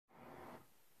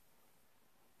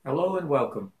Hello and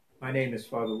welcome. My name is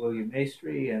Father William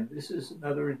Maestri, and this is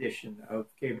another edition of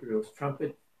Gabriel's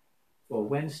Trumpet for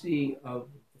Wednesday of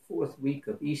the fourth week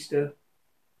of Easter,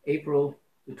 April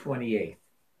the 28th.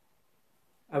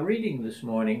 Our reading this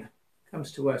morning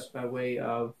comes to us by way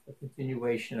of a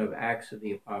continuation of Acts of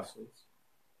the Apostles,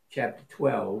 chapter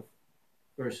 12,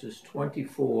 verses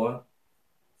 24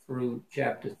 through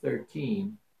chapter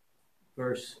 13,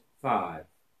 verse 5.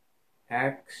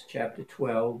 Acts chapter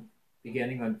 12,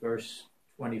 beginning on verse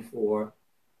 24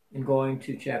 and going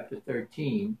to chapter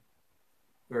 13,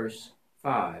 verse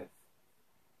 5.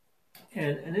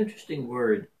 And an interesting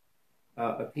word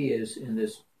appears in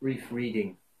this brief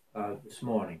reading this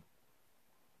morning.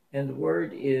 And the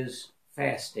word is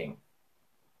fasting.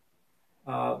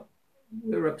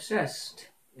 We're obsessed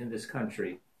in this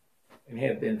country, and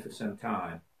have been for some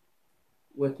time,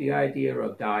 with the idea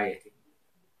of dieting.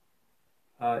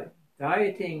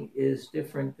 Dieting is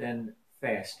different than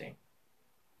fasting.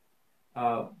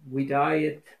 We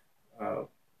diet,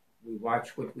 we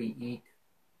watch what we eat,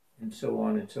 and so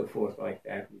on and so forth like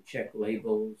that. We check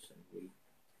labels and we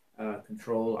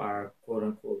control our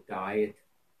quote-unquote diet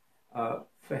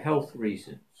for health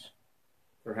reasons,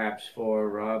 perhaps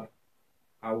for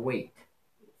our weight,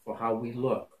 for how we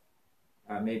look.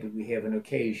 Maybe we have an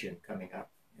occasion coming up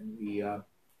and we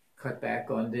cut back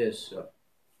on this,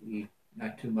 we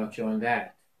not too much on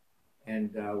that.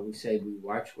 And we say we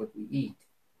watch what we eat,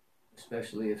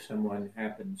 especially if someone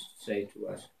happens to say to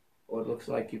us, oh, it looks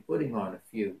like you're putting on a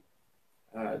few.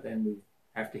 Then we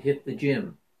have to hit the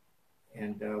gym,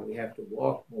 and we have to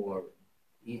walk more,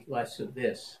 eat less of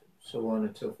this, and so on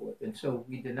and so forth. And so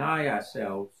we deny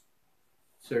ourselves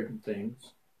certain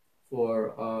things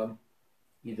for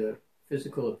either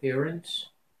physical appearance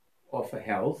or for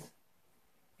health.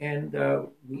 And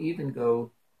we even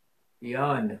go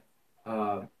beyond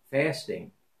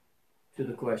fasting to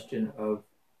the question of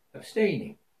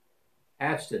abstaining,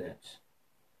 abstinence.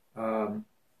 And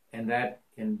that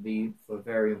can be for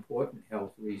very important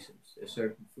health reasons. There are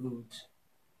certain foods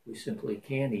we simply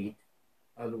can't eat,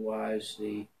 otherwise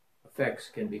the effects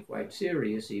can be quite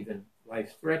serious, even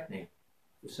life-threatening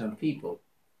for some people.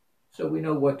 So we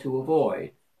know what to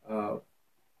avoid.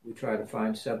 We try to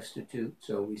find substitutes,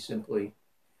 so we simply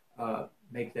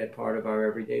make that part of our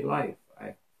everyday life.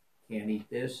 I can't eat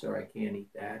this or I can't eat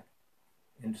that,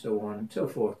 and so on and so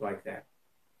forth like that.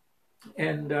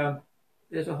 And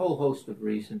there's a whole host of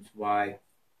reasons why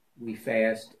we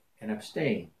fast and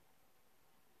abstain.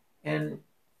 And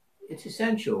it's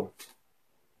essential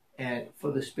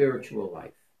for the spiritual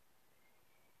life,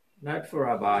 not for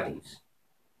our bodies,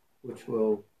 which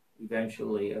will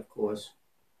eventually, of course,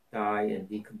 die and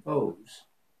decompose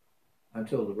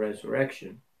until the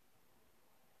resurrection.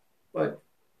 But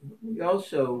we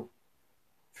also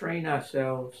train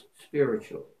ourselves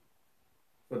spiritually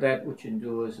for that which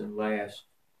endures and lasts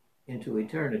into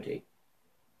eternity.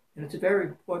 And it's a very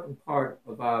important part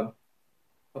of our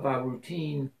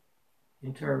routine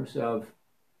in terms of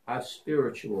our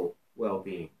spiritual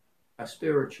well-being, our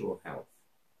spiritual health.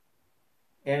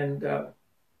 And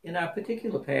in our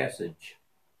particular passage,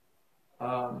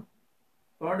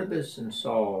 Barnabas and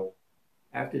Saul,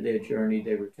 after their journey,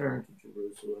 they return to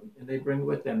Jerusalem, and they bring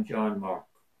with them John Mark,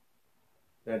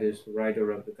 that is the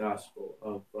writer of the Gospel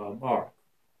of Mark.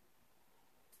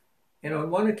 And on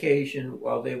one occasion,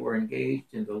 while they were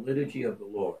engaged in the liturgy of the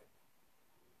Lord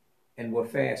and were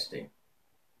fasting,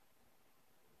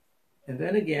 and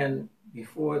then again,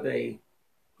 before they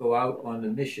go out on the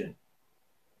mission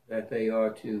that they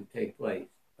are to take place,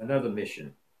 another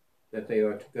mission that they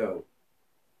are to go,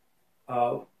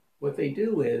 what they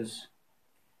do is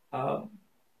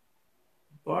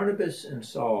Barnabas and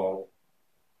Saul,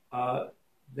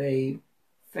 they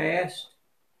fast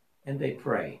and they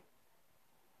pray.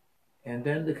 And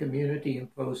then the community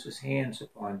imposes hands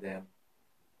upon them.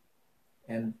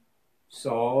 And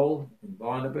Saul and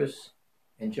Barnabas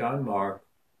and John Mark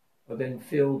are then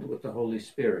filled with the Holy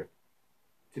Spirit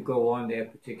to go on their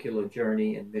particular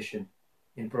journey and mission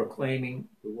in proclaiming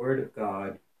the Word of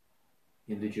God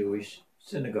in the Jewish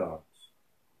synagogues.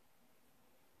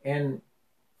 And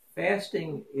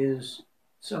fasting is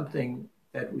something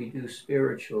that we do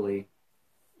spiritually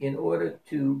in order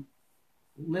to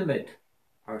limit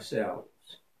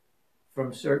ourselves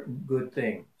from certain good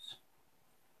things.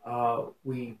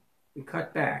 We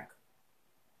cut back.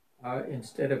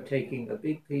 Instead of taking a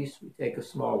big piece, we take a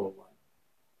smaller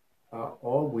one.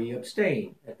 Or we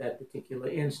abstain at that particular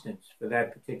instance for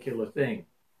that particular thing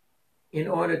in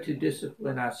order to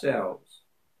discipline ourselves.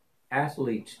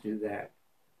 Athletes do that.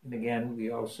 And again,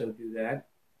 we also do that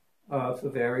for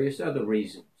various other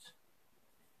reasons.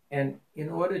 And in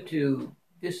order to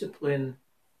discipline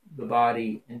the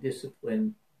body and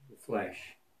discipline the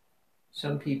flesh.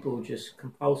 Some people just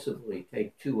compulsively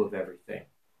take 2 of everything.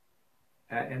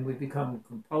 And we become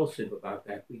compulsive about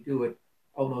that. We do it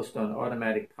almost on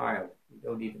automatic pilot. We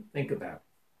don't even think about it.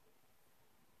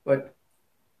 But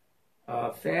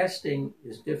fasting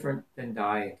is different than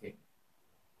dieting.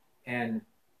 And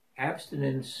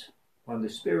abstinence on the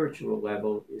spiritual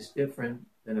level is different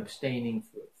than abstaining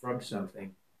from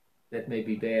something that may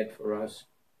be bad for us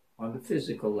on the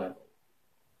physical level.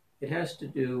 It has to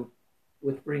do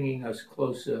with bringing us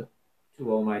closer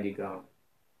to Almighty God.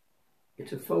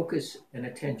 It's a focus and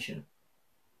attention.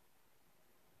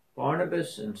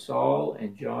 Barnabas and Saul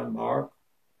and John Mark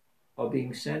are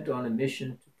being sent on a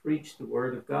mission to preach the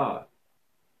Word of God.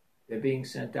 They're being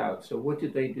sent out. So what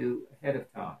did they do ahead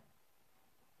of time?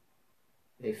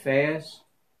 They fast,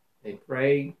 they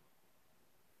pray,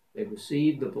 they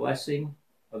receive the blessing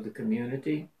of the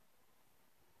community,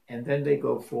 and then they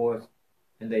go forth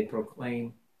and they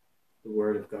proclaim the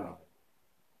Word of God.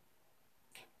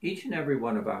 Each and every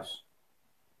one of us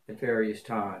at various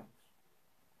times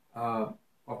are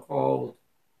called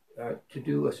to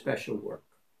do a special work.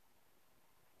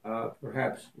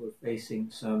 Perhaps we're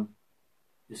facing some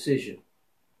decision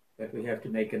that we have to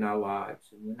make in our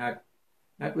lives, and we're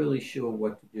not really sure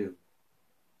what to do.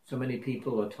 So many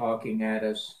people are talking at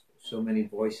us, so many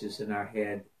voices in our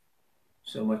head,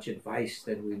 so much advice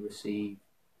that we receive,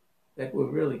 that we're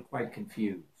really quite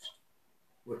confused.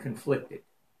 We're conflicted.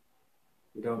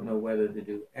 We don't know whether to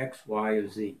do X, Y, or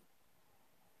Z.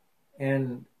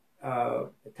 And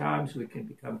at times we can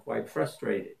become quite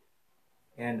frustrated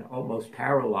and almost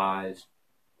paralyzed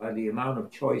by the amount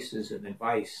of choices and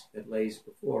advice that lays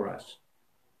before us.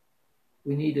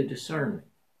 We need a discernment.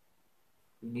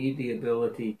 We need the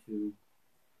ability to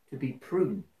be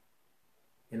prudent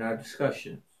in our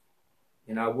discussions,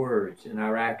 in our words, in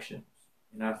our actions,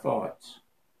 in our thoughts.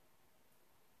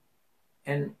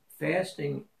 And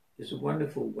fasting is a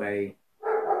wonderful way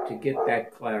to get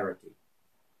that clarity.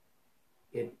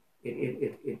 It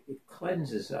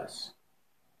cleanses us,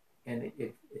 and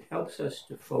it helps us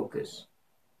to focus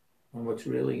on what's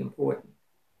really important.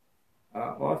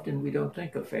 Often we don't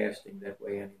think of fasting that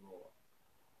way anymore,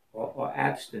 or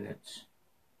abstinence.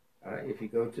 If you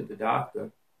go to the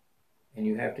doctor and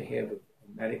you have to have a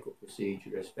medical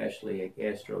procedure, especially a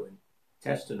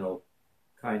gastrointestinal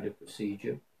kind of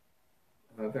procedure,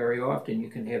 very often you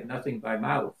can have nothing by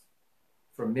mouth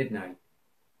from midnight.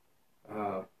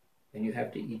 And you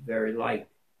have to eat very light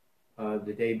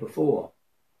the day before.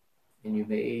 And you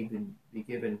may even be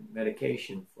given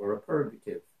medication for a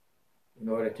purgative in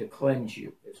order to cleanse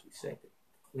you, as we say, to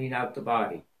clean out the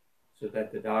body so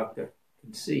that the doctor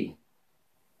can see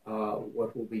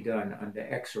what will be done under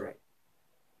X-ray.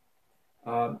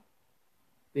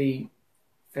 The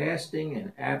fasting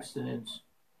and abstinence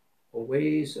are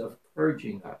ways of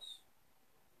purging us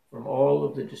from all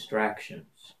of the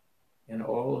distractions and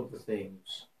all of the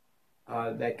things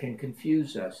that can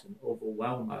confuse us and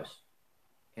overwhelm us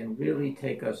and really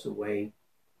take us away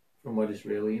from what is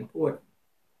really important.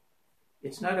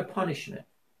 It's not a punishment.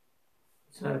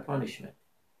 It's not a punishment.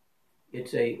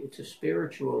 It's a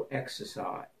spiritual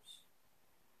exercise.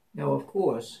 Now, of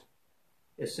course,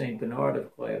 as St. Bernard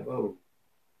of Clairvaux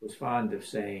was fond of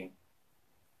saying,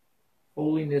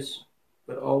 holiness,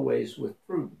 but always with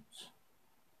prudence.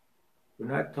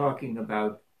 We're not talking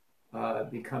about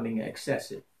becoming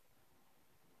excessive.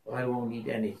 Well, I won't eat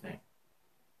anything.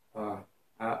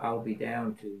 I'll be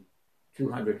down to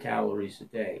 200 calories a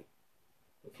day.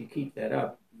 If you keep that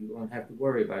up, you won't have to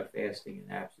worry about fasting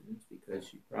and abstinence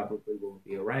because you probably won't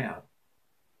be around.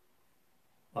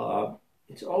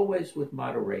 It's always with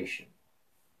moderation.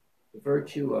 The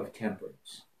virtue of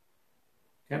temperance.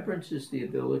 Temperance is the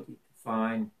ability to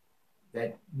find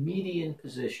that median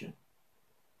position,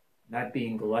 not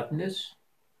being gluttonous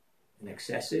and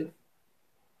excessive,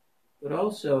 but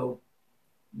also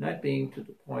not being to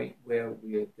the point where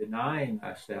we are denying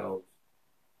ourselves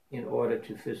in order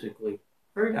to physically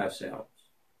hurt ourselves,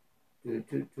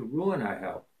 to ruin our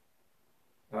health.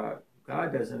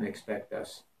 God doesn't expect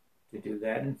us to do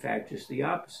that. In fact, just the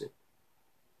opposite.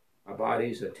 Our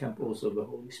bodies are temples of the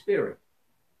Holy Spirit.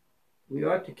 We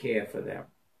ought to care for them.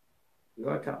 We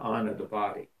ought to honor the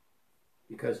body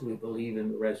because we believe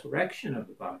in the resurrection of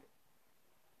the body.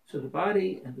 So the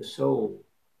body and the soul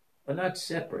are not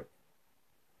separate.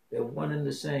 They're one and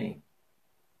the same.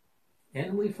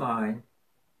 And we find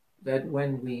that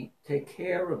when we take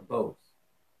care of both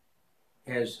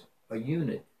as a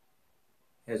unit,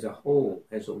 as a whole,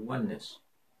 as a oneness,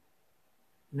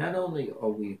 not only are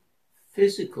we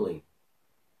physically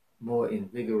more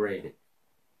invigorated,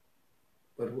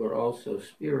 but we're also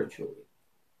spiritually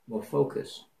more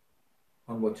focused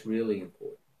on what's really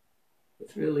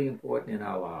important in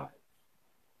our lives.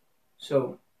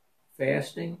 So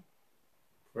fasting,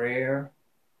 prayer,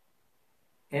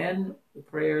 and the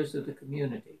prayers of the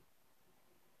community.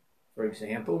 For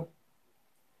example,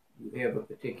 you have a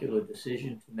particular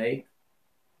decision to make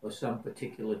or some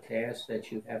particular task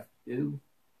that you have to do,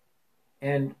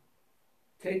 and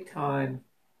take time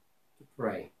to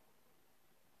pray.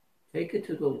 Take it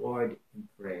to the Lord in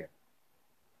prayer.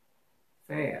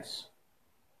 Fast.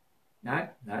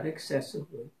 Not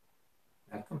excessively,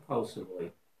 not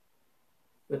compulsively,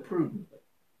 but prudently,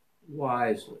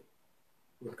 wisely,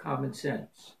 with common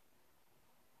sense.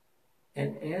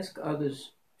 And ask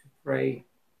others to pray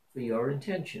for your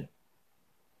intention.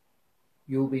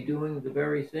 You'll be doing the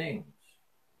very things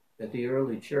that the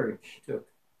early church took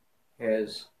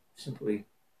as simply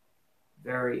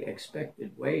very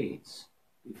expected ways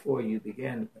before you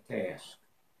begin a task,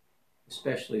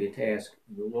 especially a task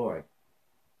in the Lord.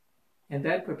 And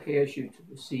that prepares you to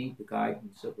receive the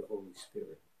guidance of the Holy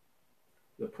Spirit,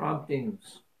 the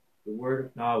promptings, the word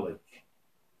of knowledge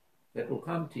that will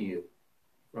come to you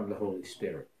from the Holy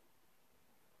Spirit.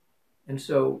 And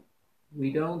so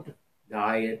we don't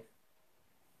diet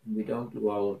and we don't do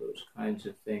all of those kinds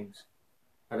of things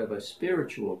out of a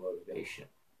spiritual motivation.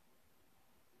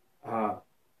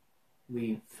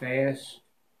 We fast,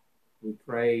 we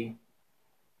pray,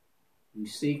 we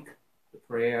seek the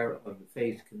prayer of the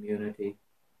faith community,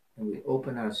 and we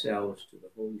open ourselves to the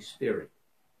Holy Spirit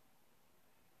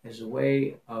as a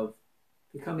way of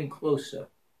becoming closer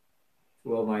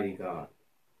to Almighty God,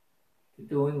 to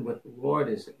doing what the Lord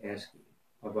is asking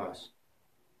of us.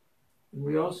 And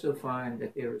we also find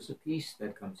that there is a peace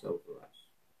that comes over us.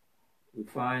 We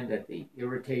find that the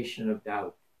irritation of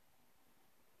doubt,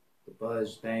 the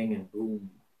buzz, bang, and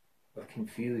boom of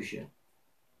confusion,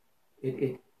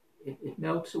 it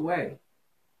melts away.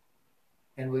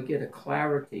 And we get a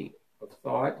clarity of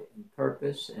thought and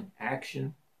purpose and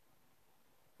action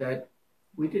that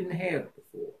we didn't have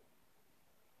before.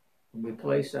 When we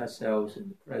place ourselves in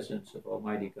the presence of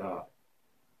Almighty God,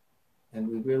 and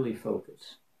we really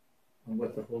focus on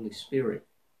what the Holy Spirit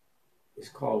is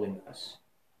calling us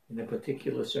in a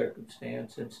particular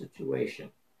circumstance and situation.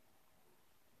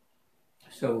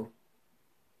 So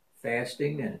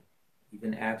fasting and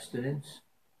even abstinence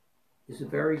is a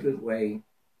very good way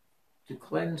to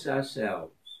cleanse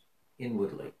ourselves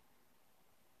inwardly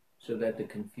so that the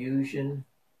confusion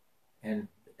and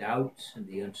the doubts and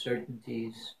the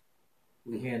uncertainties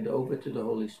we hand over to the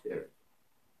Holy Spirit.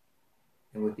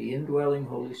 And with the indwelling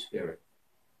Holy Spirit,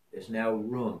 there's now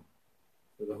room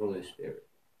for the Holy Spirit.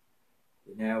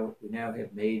 We now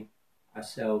have made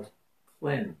ourselves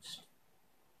cleansed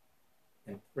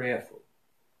and prayerful.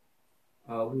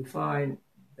 We find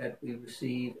that we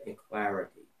receive a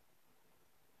clarity,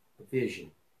 a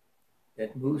vision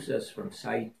that moves us from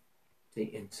sight to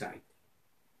insight.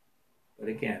 But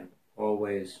again,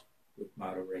 always with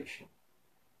moderation.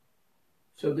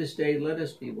 So this day, let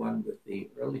us be one with the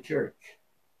early church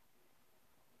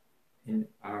in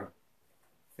our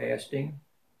fasting,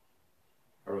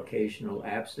 our occasional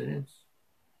abstinence,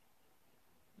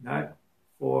 not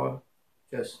for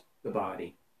just the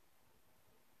body,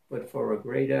 but for a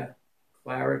greater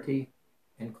clarity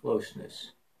and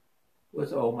closeness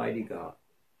with Almighty God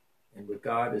and what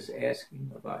God is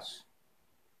asking of us,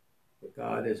 what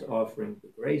God is offering the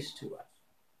grace to us,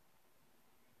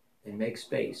 and make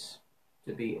space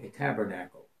to be a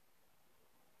tabernacle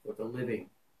for the living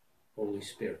Holy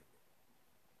Spirit.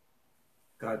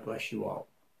 God bless you all.